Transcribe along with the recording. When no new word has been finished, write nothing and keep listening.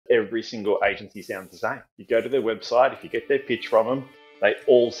every single agency sounds the same. You go to their website, if you get their pitch from them, they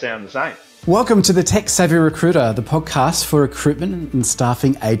all sound the same. Welcome to the Tech Savvy Recruiter, the podcast for recruitment and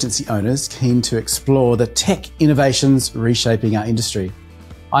staffing agency owners keen to explore the tech innovations reshaping our industry.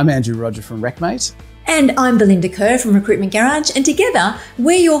 I'm Andrew Roger from RecMate. And I'm Belinda Kerr from Recruitment Garage, and together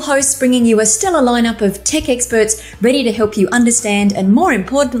we're your hosts bringing you a stellar lineup of tech experts ready to help you understand and, more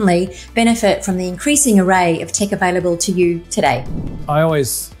importantly, benefit from the increasing array of tech available to you today. I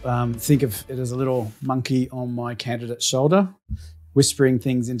always think of it as a little monkey on my candidate's shoulder, whispering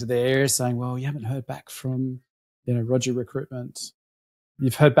things into their ear, saying, well, you haven't heard back from, Roger Recruitment.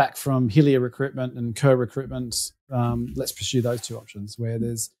 You've heard back from Hillier Recruitment and Kerr Recruitment. Let's pursue those two options where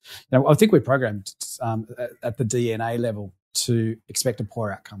there's, I think we're programmed at the DNA level to expect a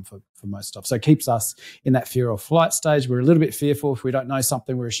poor outcome for most stuff. So it keeps us in that fear or flight stage. We're a little bit fearful. If we don't know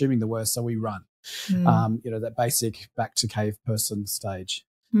something, we're assuming the worst, so we run. That basic back to cave person stage.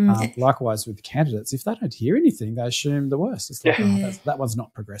 Likewise with candidates, if they don't hear anything, they assume the worst. It's like, that one's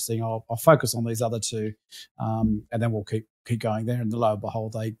not progressing. I'll focus on these other two, and then we'll keep going there. And lo and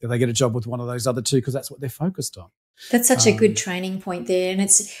behold, they get a job with one of those other two because that's what they're focused on. That's such a good training point there. And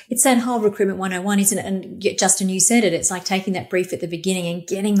it's that whole recruitment 101, isn't it? And Justin, you said it. It's like taking that brief at the beginning and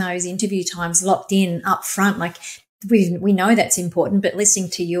getting those interview times locked in up front. Like we know that's important, but listening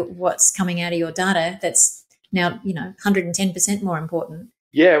to what's coming out of your data, that's now, 110% more important.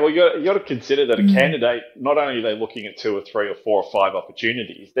 Yeah, well, you got to consider that a candidate, not only are they looking at 2 or 3 or 4 or 5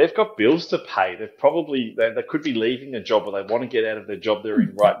 opportunities, they've got bills to pay. They could be leaving a job, or they want to get out of the job they're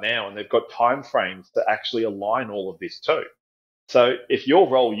in right now, and they've got timeframes to actually align all of this too. So if your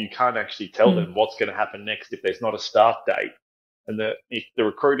role, you can't actually tell them what's going to happen next if there's not a start date, and if the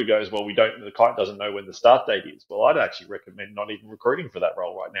recruiter goes, well, the client doesn't know when the start date is. Well, I'd actually recommend not even recruiting for that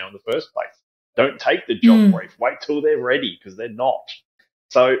role right now in the first place. Don't take the job brief. Wait till they're ready, because they're not.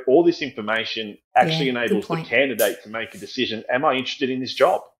 So all this information actually enables the candidate to make a decision. Am I interested in this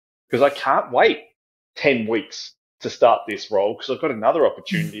job? Because I can't wait 10 weeks to start this role because I've got another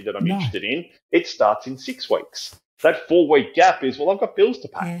opportunity that I'm interested in. It starts in 6 weeks. That 4-week gap is, I've got bills to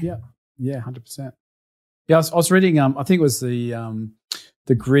pay. Yeah, 100%. Yeah, I was reading, I think it was the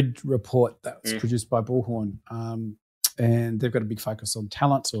grid report that was produced by Bullhorn, and they've got a big focus on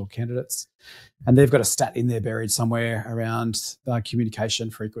talent or candidates. And they've got a stat in there buried somewhere around communication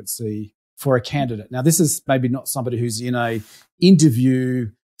frequency for a candidate. Now, this is maybe not somebody who's in a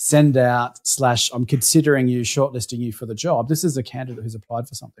interview, send out / I'm considering you, shortlisting you for the job. This is a candidate who's applied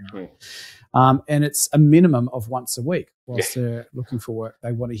for something, right? And it's a minimum of once a week whilst they're looking for work.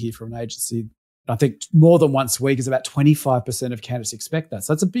 They want to hear from an agency. I think more than once a week is about 25% of candidates expect that.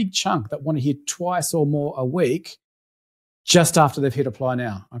 So that's a big chunk that want to hear twice or more a week just after they've hit apply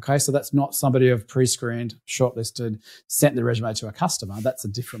now. Okay, so that's not somebody who've pre-screened, shortlisted, sent the resume to a customer. That's a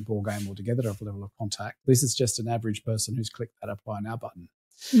different ballgame altogether of level of contact. This is just an average person who's clicked that apply now button.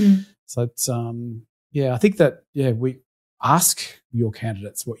 So it's I think that we ask your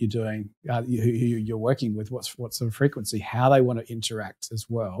candidates what you're doing, who you're working with, what sort of frequency, how they want to interact as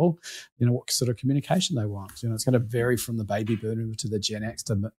well. What sort of communication they want. It's going to vary from the baby boomer to the Gen X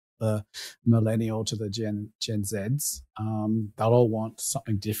to the millennial to the Gen Zs. They'll all want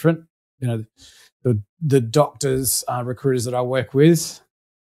something different. The doctors, recruiters that I work with,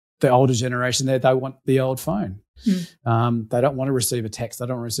 the older generation there, they want the old phone. They don't want to receive a text. They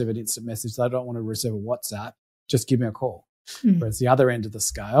don't want to receive an instant message. They don't want to receive a WhatsApp. Just give me a call. Whereas the other end of the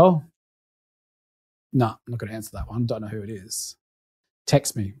scale, no, I'm not going to answer that one. Don't know who it is.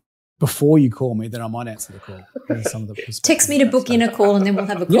 Text me. Before you call me, then I might answer the call. Some of the text me to book in a call, and then we'll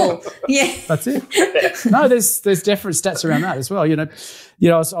have a call. Yeah. That's it. No, there's different stats around that as well. I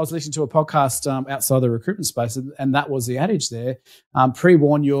was listening to a podcast outside the recruitment space, and that was the adage there.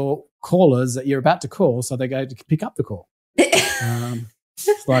 Pre-warn your callers that you're about to call, so they go to pick up the call.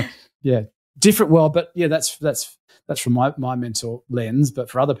 It's like, different world, but that's from my mental lens.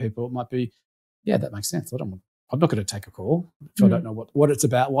 But for other people, it might be, that makes sense. I'm not going to take a call if I don't know what it's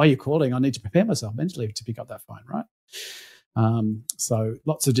about. Why you're calling? I need to prepare myself mentally to pick up that phone, right? So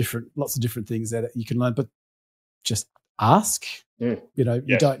lots of different things there that you can learn, but just ask. You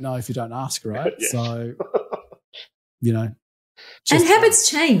don't know if you don't ask, right? So, and habits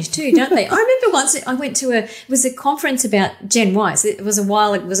change too, don't they? I remember once I went to it was a conference about Gen Ys. It was a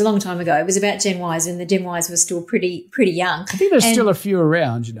long time ago. It was about Gen Ys, and the Gen Ys were still pretty young. I think there's still a few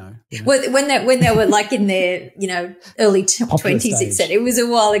around, Well, when they were like in their, early 20s, etc. It was a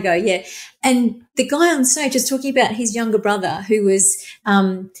while ago, yeah. And the guy on stage was talking about his younger brother who was,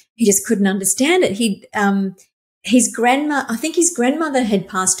 he just couldn't understand it. His grandmother had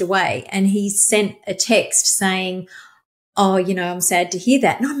passed away, and he sent a text saying, oh, I'm sad to hear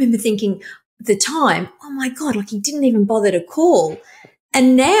that. And I remember thinking at the time, oh my God, like he didn't even bother to call.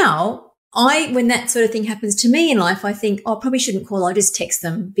 And now when that sort of thing happens to me in life, I think, oh, I probably shouldn't call. I'll just text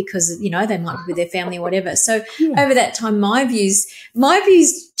them because, they might be with their family or whatever. So over that time, my views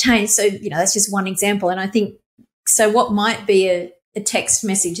changed. So, that's just one example. And I think, so what might be a text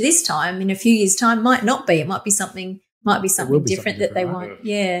message this time in a few years' time might not be. It might be something different that they want.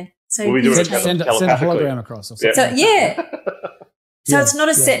 Yeah. So we'll be send a hologram across or something. So So it's not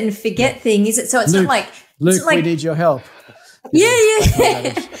a set and forget thing, is it? So it's Luke, not like Luke, we need your help.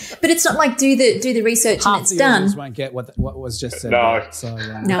 Yeah. But it's not like do the research and it's done. Half the won't get what was just said. No. So,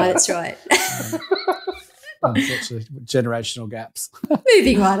 no, that's right. Unfortunately, generational gaps.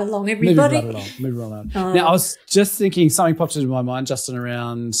 Moving right along, everybody. Moving right along. Now, I was just thinking, something popped into my mind, Justin,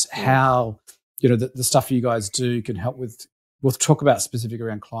 around how, the stuff you guys do can help with, we'll talk about specific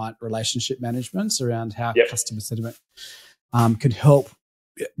around client relationship management, around how customer sentiment can help,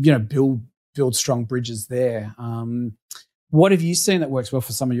 build strong bridges there. What have you seen that works well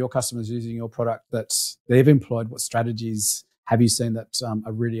for some of your customers using your product that they've employed? What strategies have you seen that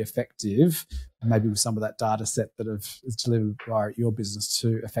are really effective, maybe with some of that data set that is delivered by your business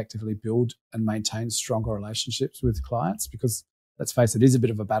to effectively build and maintain stronger relationships with clients? Because let's face it is a bit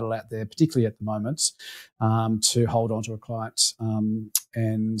of a battle out there, particularly at the moment, to hold on to a client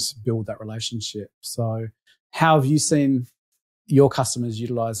and build that relationship. So how have you seen your customers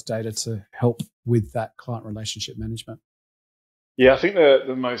utilize data to help with that client relationship management? Yeah, I think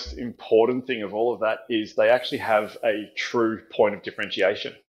the most important thing of all of that is they actually have a true point of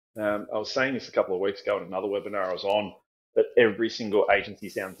differentiation. I was saying this a couple of weeks ago in another webinar I was on, that every single agency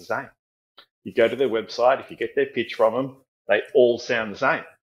sounds the same. You go to their website, if you get their pitch from them, they all sound the same.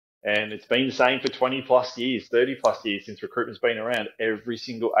 And it's been the same for 20 plus years, 30 plus years since recruitment's been around. Every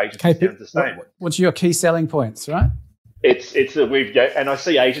single agency sounds the same. What's your key selling points, right? And I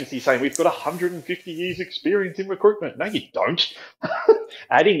see agencies saying we've got 150 years experience in recruitment. No, you don't.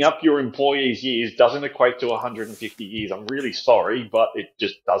 Adding up your employees' years doesn't equate to 150 years. I'm really sorry, but it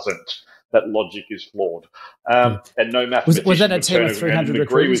just doesn't. That logic is flawed. And no mathematician was that a team of 300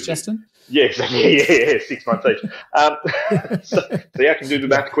 recruiters, Justin? Yeah, exactly. Yeah, 6 months each. So I can do the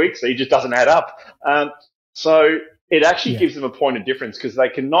math quick, so it just doesn't add up. So it actually gives them a point of difference because they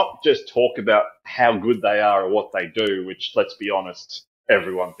cannot just talk about how good they are or what they do, which, let's be honest,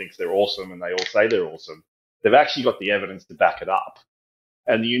 everyone thinks they're awesome and they all say they're awesome. They've actually got the evidence to back it up.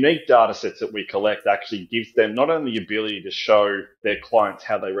 And the unique data sets that we collect actually gives them not only the ability to show their clients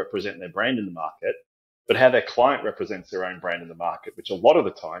how they represent their brand in the market, but how their client represents their own brand in the market, which a lot of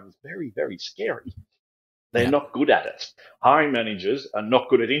the time is very, very scary. They're not good at it. Hiring managers are not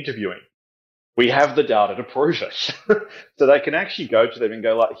good at interviewing. We have the data to prove it. So they can actually go to them and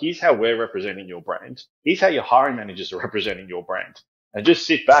go like, here's how we're representing your brand. Here's how your hiring managers are representing your brand. And just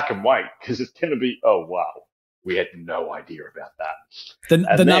sit back and wait because it's going to be, oh, wow, we had no idea about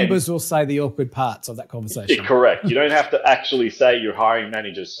that. The numbers will say the awkward parts of that conversation. Correct. You don't have to actually say your hiring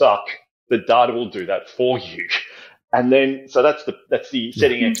managers suck. The data will do that for you. And then, so that's the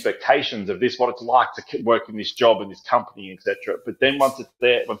setting expectations of this, what it's like to work in this job in this company, etc. But then once it's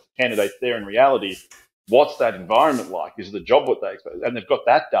there, once the candidate's there in reality, what's that environment like? Is the job what they expect? And they've got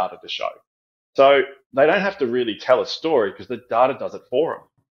that data to show. So they don't have to really tell a story because the data does it for them.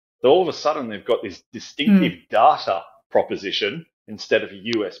 So all of a sudden they've got this distinctive data proposition instead of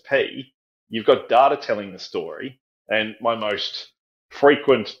a USP. You've got data telling the story. And my most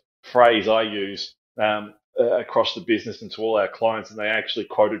frequent phrase I use, across the business and to all our clients, and they actually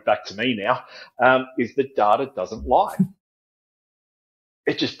quote it back to me now, is the data doesn't lie.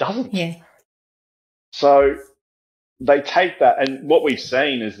 It just doesn't. Yeah. So they take that, and what we've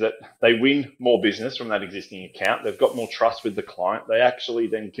seen is that they win more business from that existing account. They've got more trust with the client. They actually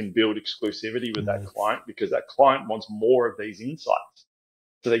then can build exclusivity with that client because that client wants more of these insights.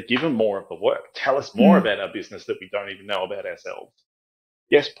 So they give them more of the work. Tell us more about our business that we don't even know about ourselves.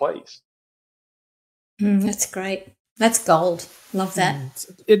 Yes, please. That's great. That's gold. Love that.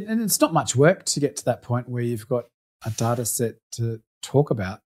 And it's not much work to get to that point where you've got a data set to talk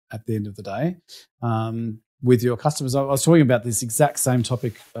about at the end of the day with your customers. I was talking about this exact same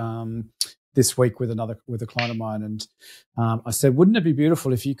topic this week with a client of mine, and I said, wouldn't it be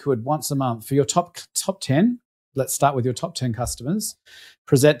beautiful if you could once a month for your top 10, let's start with your top 10 customers,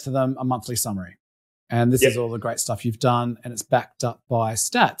 present to them a monthly summary. And this is all the great stuff you've done, and it's backed up by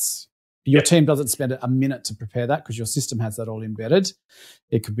stats. Your team doesn't spend a minute to prepare that because your system has that all embedded.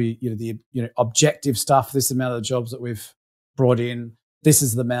 It could be the objective stuff. This amount of the jobs that we've brought in. This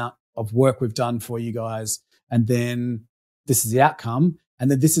is the amount of work we've done for you guys, and then this is the outcome.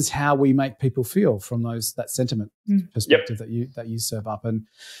 then this is how we make people feel from that sentiment perspective that you serve up. And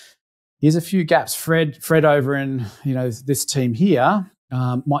here's a few gaps. Fred over in this team here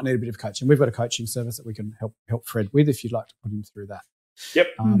might need a bit of coaching. We've got a coaching service that we can help Fred with if you'd like to put him through that. Yep.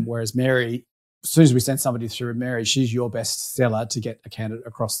 Whereas Mary, as soon as we send somebody through, Mary, she's your best seller to get a candidate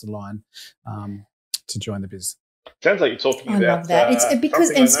across the line to join the biz. Sounds like you're talking about. I love that. It's because,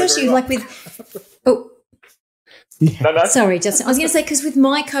 and especially like with, No. Sorry, Justin. I was going to say, because with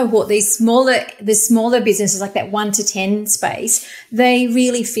my cohort, the smaller businesses, like that 1 to 10 space, they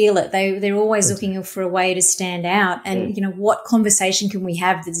really feel it. They're always looking for a way to stand out. And, what conversation can we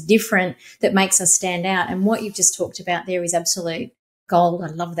have that's different that makes us stand out? And what you've just talked about there is absolute gold. I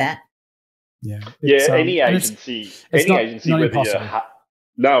love that. Yeah. Any agency, whether impossible.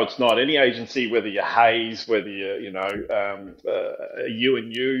 No, it's not. Any agency, whether you're Hayes, whether you're,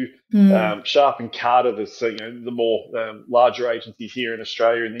 Sharp and Carter, the more larger agencies here in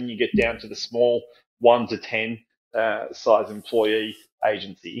Australia, and then you get down to the small 1 to 10 size employee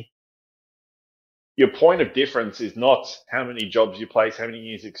agency. Your point of difference is not how many jobs you place, how many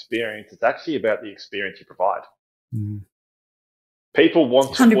years experience. It's actually about the experience you provide. Mm. People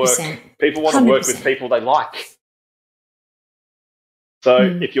want to 100%. work with people they like. So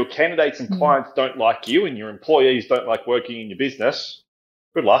if your candidates and clients don't like you and your employees don't like working in your business,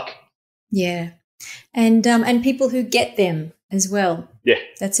 good luck. Yeah. And people who get them as well. Yeah.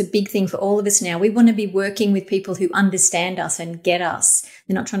 That's a big thing for all of us now. We want to be working with people who understand us and get us.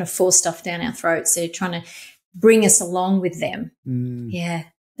 They're not trying to force stuff down our throats. They're trying to bring us along with them. Yeah.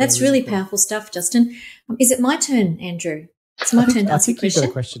 That's really powerful stuff, Justin. Is it my turn, Andrew? It's my turn to ask a question. I think you've got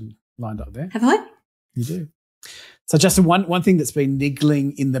a question lined up there. Have I? You do. So, Justin, one thing that's been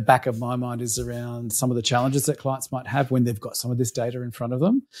niggling in the back of my mind is around some of the challenges that clients might have when they've got some of this data in front of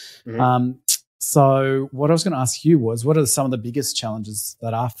them. Mm-hmm. So what I was going to ask you was, what are some of the biggest challenges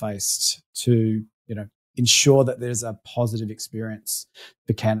that are faced to, ensure that there's a positive experience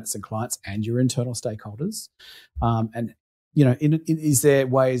for candidates and clients and your internal stakeholders? Is there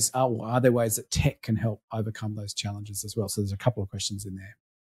ways, are there ways that tech can help overcome those challenges as well? So there's a couple of questions in there.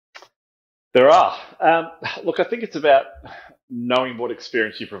 There are. Look, I think it's about knowing what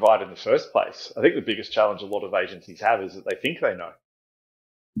experience you provide in the first place. I think the biggest challenge a lot of agencies have is that they think they know.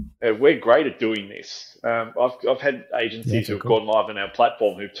 We're great at doing this. I've had agencies who have gone live on our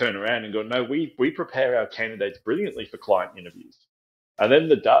platform who've turned around and gone, no, we prepare our candidates brilliantly for client interviews. And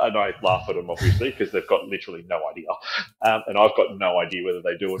then and I laugh at them, obviously, because they've got literally no idea. And I've got no idea whether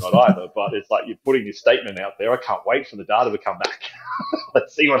they do or not either. But it's like you're putting this statement out there. I can't wait for the data to come back.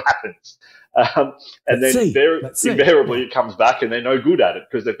 Let's see what happens. Invariably it comes back and they're no good at it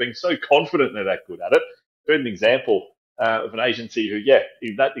because they've been so confident they're that good at it. I heard an example of an agency who,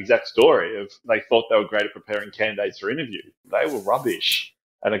 in that exact story of they thought they were great at preparing candidates for interview. They were rubbish.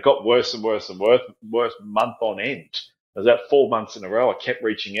 And it got worse and worse and worse month on end. It was about 4 months in a row. I kept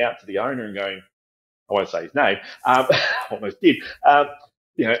reaching out to the owner and going, I won't say his name, almost did.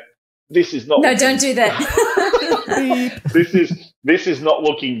 This is not. No, don't do that. This is not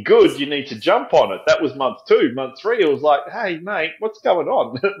looking good. You need to jump on it. That was month 2. Month 3, it was like, hey, mate, what's going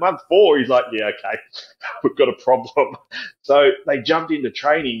on? Month 4, he's like, yeah, okay, we've got a problem. So they jumped into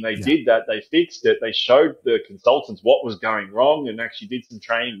training. They did that. They fixed it. They showed the consultants what was going wrong and actually did some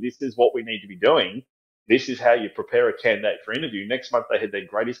training. This is what we need to be doing. This is how you prepare a candidate for interview. Next month, they had their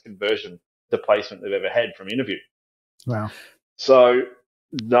greatest conversion to placement they've ever had from interview. Wow. So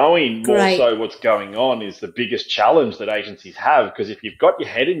knowing more so what's going on is the biggest challenge that agencies have, because if you've got your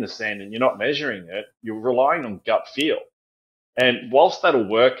head in the sand and you're not measuring it, you're relying on gut feel. And whilst that'll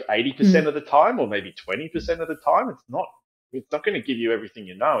work 80% of the time or maybe 20% of the time, it's not going to give you everything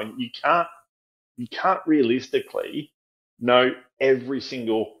you know. And you can't realistically know every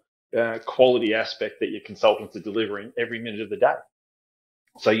single quality aspect that your consultants are delivering every minute of the day.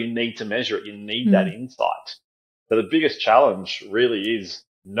 So you need to measure it. You need that insight. So the biggest challenge really is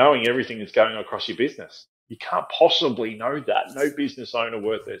knowing everything that's going on across your business. You can't possibly know that. No business owner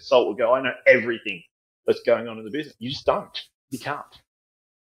worth their salt will go, I know everything that's going on in the business. You just don't. You can't.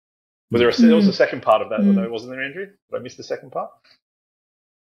 There was a second part of that, though, wasn't there, Andrew? Did I miss the second part?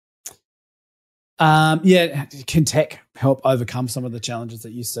 Can tech help overcome some of the challenges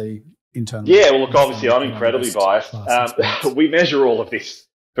that you see internally? Yeah, well, look, obviously I'm incredibly biased. We measure all of this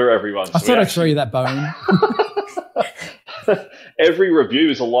for everyone. I thought I'd throw you that bone. Every review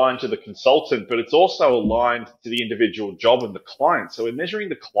is aligned to the consultant, but it's also aligned to the individual job and the client. So we're measuring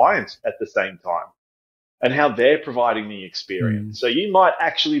the client at the same time and how they're providing the experience. So you might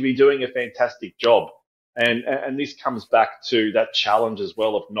actually be doing a fantastic job. And this comes back to that challenge as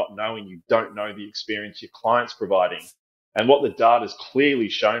well of not knowing. You don't know the experience your client's providing. And what the data has clearly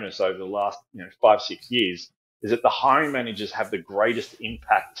shown us over the last 5-6 years is that the hiring managers have the greatest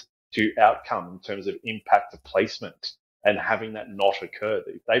impact to outcome in terms of impact to placement and having that not occur.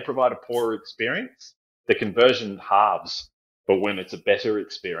 If they provide a poorer experience, the conversion halves, but when it's a better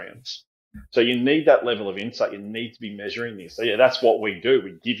experience. So you need that level of insight. You need to be measuring this. So yeah, that's what we do.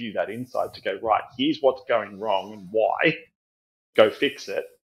 We give you that insight to go, right, here's what's going wrong and why. Go fix it.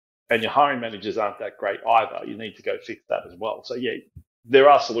 And your hiring managers aren't that great either. You need to go fix that as well. So yeah, there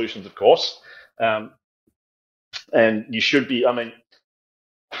are solutions, of course. And you should be,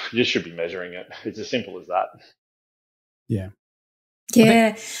 you should be measuring it. It's as simple as that. Yeah.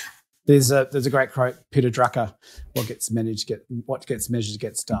 Yeah. There's a great quote, Peter Drucker, what gets measured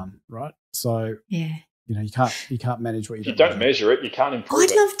gets done, right? So yeah, you can't manage what you don't measure it, you can't improve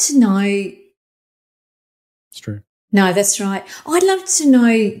it. I'd love to know. It's true. No, that's right. I'd love to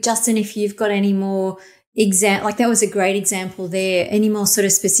know, Justin, if you've got any more like that was a great example there. Any more sort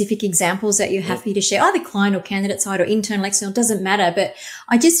of specific examples that you're happy to share, either client or candidate side or internal, external, doesn't matter. But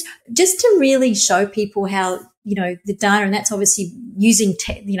I just to really show people how, the data, and that's obviously using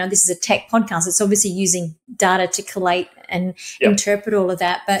this is a tech podcast. It's obviously using data to collate and interpret all of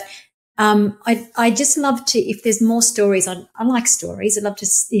that. But I just love to, if there's more stories, I like stories. I'd love to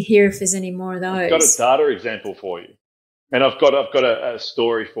hear if there's any more of those. I've got a data example for you. And I've got a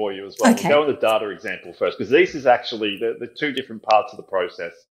story for you as well. Okay. We'll go on the data example first, because this is actually the two different parts of the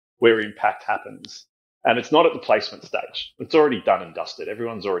process where impact happens. And it's not at the placement stage. It's already done and dusted.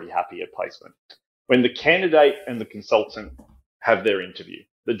 Everyone's already happy at placement. When the candidate and the consultant have their interview,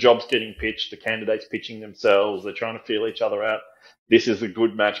 the job's getting pitched, the candidate's pitching themselves, they're trying to feel each other out. This is a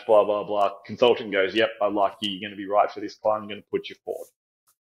good match, blah, blah, blah. Consultant goes, yep, I like you. You're going to be right for this client. I'm going to put you forward.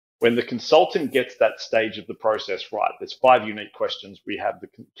 When the consultant gets that stage of the process right, there's 5 unique questions we have the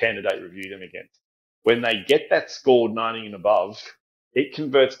candidate review them against. When they get that score 90 and above, it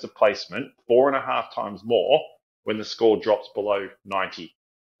converts to placement 4.5 times more when the score drops below 90.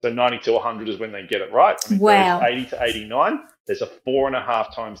 So 90 to 100 is when they get it right. When it goes 80 to 89, there's a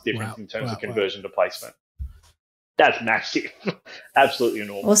 4.5 times difference in terms of conversion to placement. That's massive. Absolutely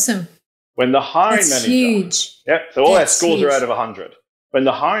enormous. Awesome. When the hiring manager, huge. Yeah, so all our scores are out of 100. When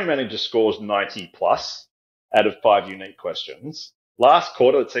the hiring manager scores 90 plus out of 5 unique questions, last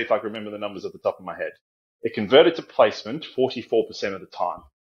quarter, let's see if I can remember the numbers at the top of my head, it converted to placement 44% of the time.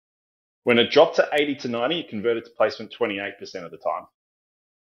 When it dropped to 80 to 90, it converted to placement 28% of the time.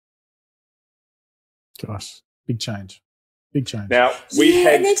 Gosh, big change. Big change. Now,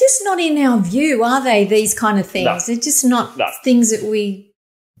 and they're just not in our view, are they, these kind of things? No, they're just not things that we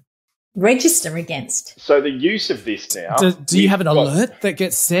register against. So the use of this now. Do you have an alert that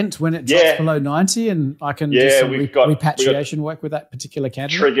gets sent when it drops below 90 and I can do some repatriation work with that particular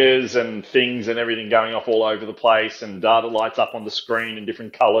candidate? Triggers and things and everything going off all over the place, and data lights up on the screen in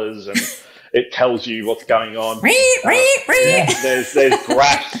different colours and it tells you what's going on. There's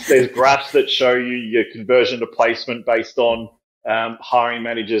graphs that show you your conversion to placement based on hiring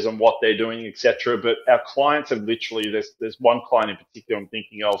managers and what they're doing, etc. But our clients have literally, there's one client in particular I'm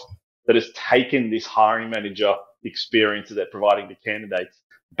thinking of that has taken this hiring manager experience that they're providing to candidates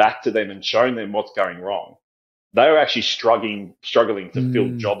back to them and shown them what's going wrong. They were actually struggling to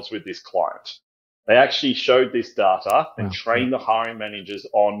fill jobs with this client. They actually showed this data and trained the hiring managers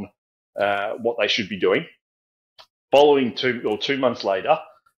on what they should be doing. Following 2 months later,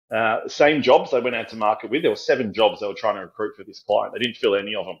 same jobs they went out to market with. There were 7 jobs they were trying to recruit for this client. They didn't fill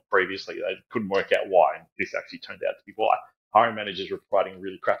any of them previously. They couldn't work out why. And this actually turned out to be why. Hiring managers were providing a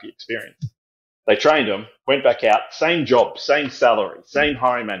really crappy experience. They trained them, went back out, same job, same salary, same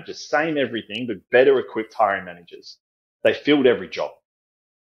hiring managers, same everything, but better equipped hiring managers. They filled every job.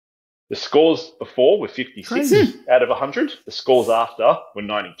 The scores before were 56 out of 100. The scores after were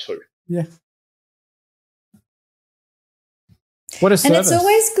 92. Yeah. What a service. And it's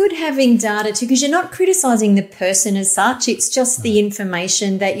always good having data too, because you're not criticising the person as such. It's just the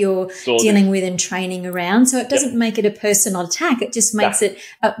information that you're dealing with and training around. So it doesn't make it a personal attack. It just makes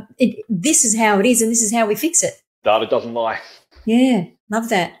this is how it is and this is how we fix it. Data doesn't lie. Yeah, love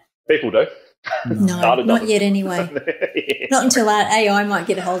that. People do. No, not yet anyway. Not until AI might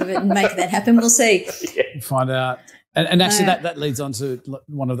get a hold of it and make that happen. We'll see. We'll find out. And actually, that leads on to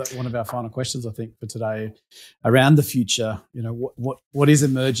one of our final questions, I think, for today, around the future. What is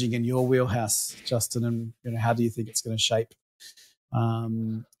emerging in your wheelhouse, Justin, and how do you think it's going to shape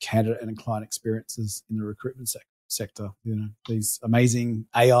candidate and client experiences in the recruitment sector? These amazing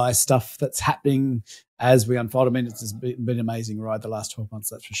AI stuff that's happening as we unfold. I mean, it's been amazing ride the last 12 months,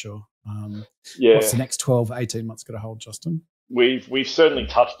 that's for sure. What's the next 12, 18 months going to hold, Justin? We've certainly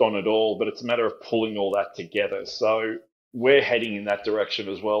touched on it all, but it's a matter of pulling all that together. So we're heading in that direction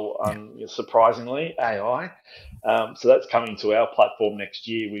as well. Surprisingly, AI. So that's coming to our platform next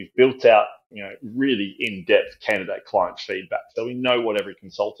year. We've built out, really in-depth candidate client feedback, so we know what every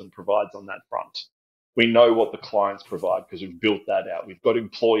consultant provides on that front. We know what the clients provide because we've built that out. We've got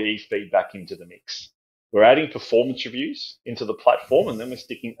employee feedback into the mix. We're adding performance reviews into the platform, and then we're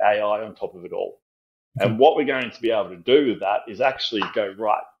sticking AI on top of it all. And what we're going to be able to do with that is actually go,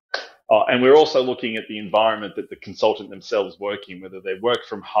 right. And we're also looking at the environment that the consultant themselves work in, whether they work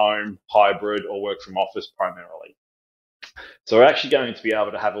from home, hybrid, or work from office primarily. So we're actually going to be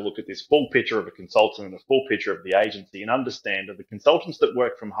able to have a look at this full picture of a consultant and a full picture of the agency and understand that the consultants that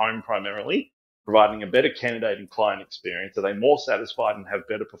work from home primarily, providing a better candidate and client experience, are they more satisfied and have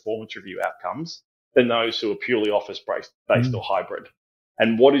better performance review outcomes than those who are purely office-based or hybrid?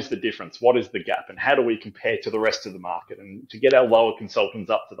 And what is the difference? What is the gap? And how do we compare to the rest of the market? And to get our lower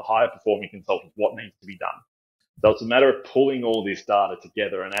consultants up to the higher performing consultants, what needs to be done? So it's a matter of pulling all this data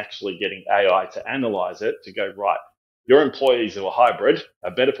together and actually getting AI to analyze it to go, right, your employees who are hybrid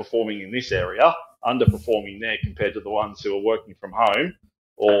are better performing in this area, underperforming there compared to the ones who are working from home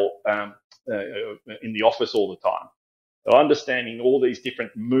or in the office all the time. So understanding all these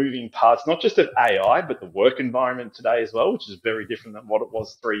different moving parts, not just of AI, but the work environment today as well, which is very different than what it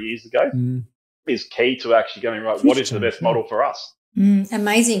was 3 years ago, is key to actually going, right, what is the best model for us?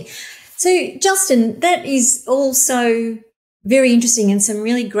 Amazing. So, Justin, that is also very interesting and some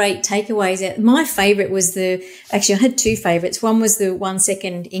really great takeaways. My favourite was actually I had two favourites. One was the 1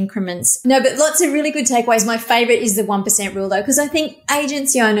 second increments. No, but lots of really good takeaways. My favourite is the 1% rule though, because I think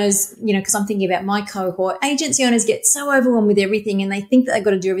agency owners, because I'm thinking about my cohort, agency owners get so overwhelmed with everything and they think that they've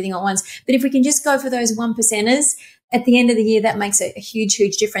got to do everything at once. But if we can just go for those 1%ers, at the end of the year, that makes a huge,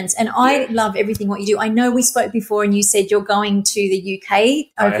 huge difference. And I love everything what you do. I know we spoke before and you said you're going to the UK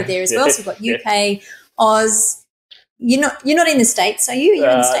over there as well. So we've got UK, Oz. You're not in the States, are you? You're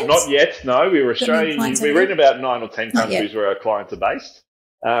in the States? Not yet, no. We're Australian. We're in about 9 or 10 countries where our clients are based.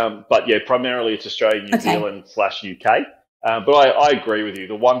 But yeah, primarily it's Australia, New Zealand / UK. But I agree with you,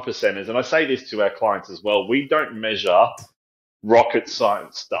 the 1%ers, and I say this to our clients as well, we don't measure rocket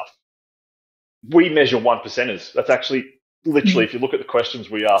science stuff. We measure 1%ers. That's actually literally, if you look at the questions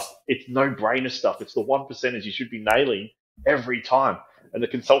we ask, it's no-brainer stuff. It's the 1%ers you should be nailing every time. And the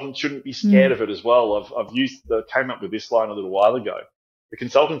consultants shouldn't be scared of it as well. Came up with this line a little while ago. The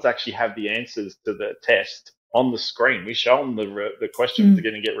consultants actually have the answers to the test on the screen. We show them the questions they're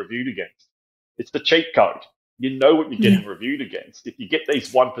going to get reviewed against. It's the cheat code. You know what you're getting reviewed against. If you get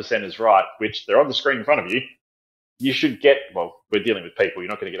these 1%ers right, which they're on the screen in front of you, you should get, well, we're dealing with people. You're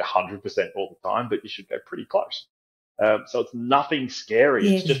not going to get 100% all the time, but you should go pretty close. So it's nothing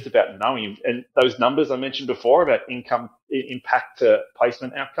scary. It's just about knowing. And those numbers I mentioned before about income impact to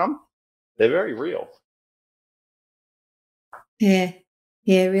placement outcome, they're very real. Yeah,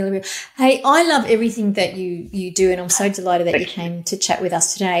 really real. Hey, I love everything that you do, and I'm so delighted that you came to chat with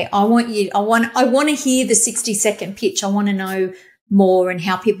us today. I want to hear the 60-second pitch. I want to know more and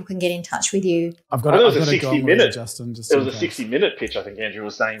how people can get in touch with you. I've got a 60-minute, Justin. It was a 60-minute pitch, I think Andrew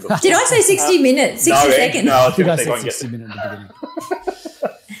was saying before. Did I say 60 minutes? 60 seconds? No, I was going to say 60 minutes at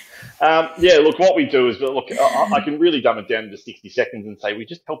the beginning. Yeah, look, what we do is, I can really dumb it down to 60 seconds and say we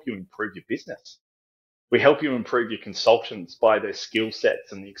just help you improve your business. We help you improve your consultants by their skill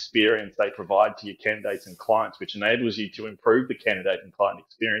sets and the experience they provide to your candidates and clients, which enables you to improve the candidate and client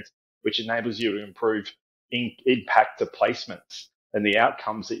experience, which enables you to improve impact to placements and the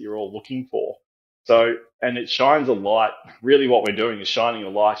outcomes that you're all looking for. So, and it shines a light. Really what we're doing is shining a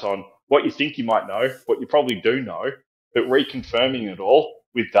light on what you think you might know, what you probably do know, but reconfirming it all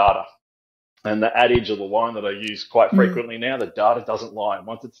with data. And the adage or the line that I use quite frequently now, the data doesn't lie. And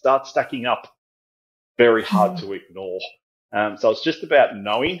once it starts stacking up, very hard to ignore. So it's just about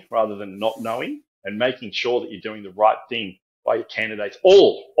knowing rather than not knowing and making sure that you're doing the right thing by your candidates,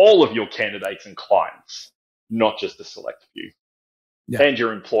 all of your candidates and clients, not just a select few. And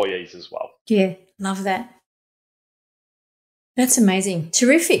your employees as well. Yeah, love that. That's amazing.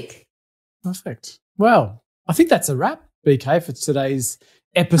 Terrific. Perfect. Well, I think that's a wrap, BK, for today's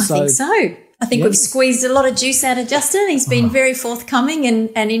episode. I think so. I think we've squeezed a lot of juice out of Justin. He's been very forthcoming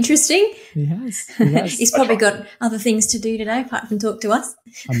and interesting. He has. He's probably got other things to do today apart from talk to us.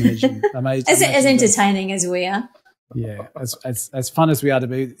 Amazing. As entertaining as we are. Yeah, as fun as we are to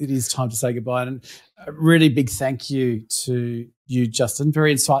be, it is time to say goodbye. And a really big thank you to you, Justin.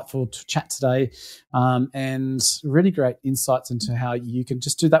 Very insightful to chat today, and really great insights into how you can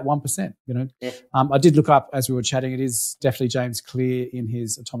just do that 1%. I did look up as we were chatting. It is definitely James Clear in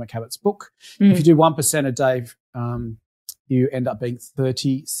his Atomic Habits book. If you do 1% a day, you end up being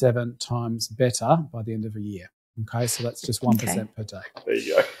 37 times better by the end of a year. Okay, so that's just 1% per day. There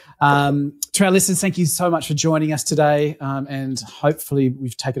you go. To our listeners, thank you so much for joining us today. And hopefully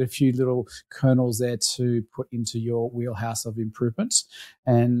we've taken a few little kernels there to put into your wheelhouse of improvement.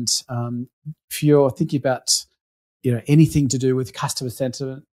 And if you're thinking about anything to do with customer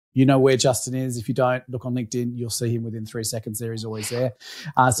sentiment, you know where Justin is. If you don't, look on LinkedIn. You'll see him within 3 seconds there. He's always there.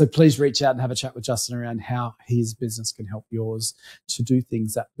 So please reach out and have a chat with Justin around how his business can help yours to do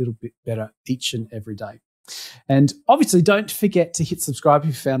things that little bit better each and every day. And obviously, don't forget to hit subscribe if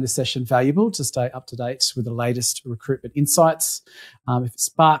you found this session valuable to stay up to date with the latest recruitment insights. If it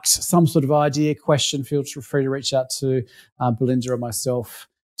sparked some sort of idea, question, feel free to reach out to Belinda or myself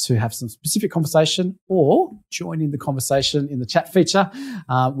to have some specific conversation, or join in the conversation in the chat feature,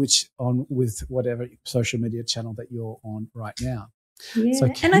 with whatever social media channel that you're on right now. Yeah, so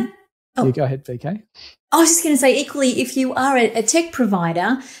you go ahead, VK. I was just going to say, equally, if you are a tech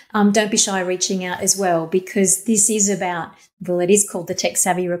provider, don't be shy reaching out as well, because this is about, well, it is called the Tech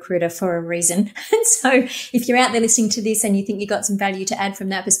Savvy Recruiter for a reason. And so if you're out there listening to this and you think you got some value to add from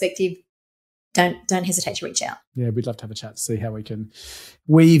that perspective, don't hesitate to reach out. Yeah, we'd love to have a chat to see how we can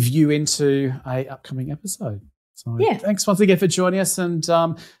weave you into a upcoming episode. So thanks once again for joining us. And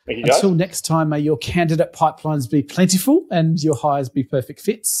until next time, may your candidate pipelines be plentiful and your hires be perfect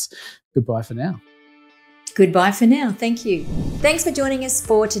fits. Goodbye for now. Goodbye for now. Thank you. Thanks for joining us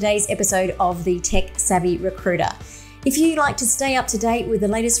for today's episode of the Tech Savvy Recruiter. If you'd like to stay up to date with the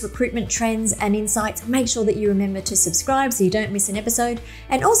latest recruitment trends and insights, make sure that you remember to subscribe so you don't miss an episode.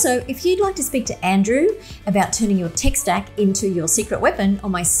 And also, if you'd like to speak to Andrew about turning your tech stack into your secret weapon, or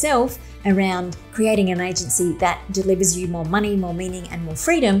myself around creating an agency that delivers you more money, more meaning, and more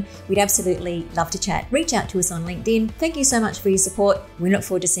freedom, we'd absolutely love to chat. Reach out to us on LinkedIn. Thank you so much for your support. We look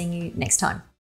forward to seeing you next time.